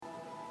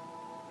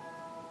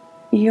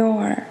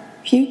Your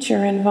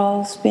future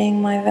involves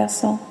being my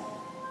vessel,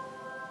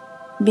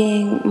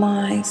 being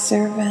my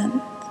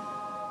servant,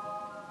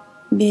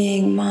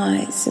 being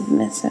my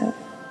submissive.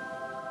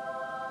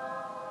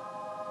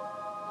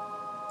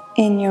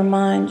 In your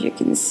mind, you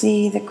can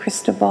see the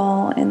crystal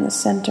ball in the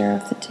center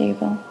of the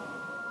table.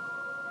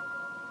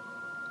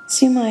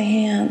 See my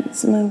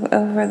hands move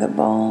over the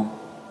ball,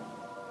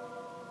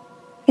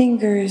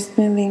 fingers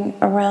moving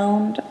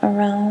around,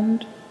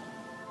 around,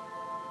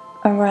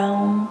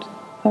 around,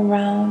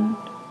 around.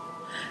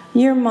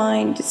 Your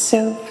mind is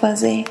so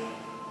fuzzy.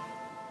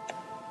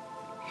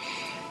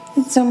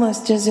 It's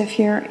almost as if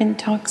you're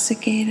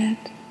intoxicated.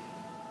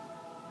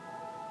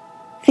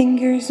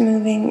 Fingers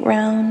moving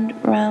round,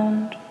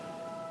 round,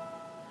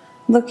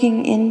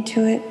 looking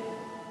into it,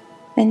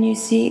 and you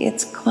see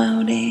it's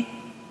cloudy,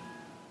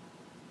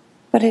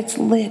 but it's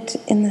lit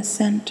in the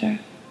center.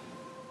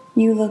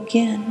 You look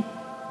in,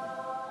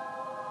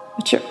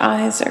 but your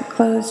eyes are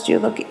closed. You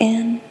look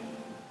in.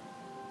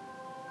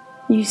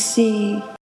 You see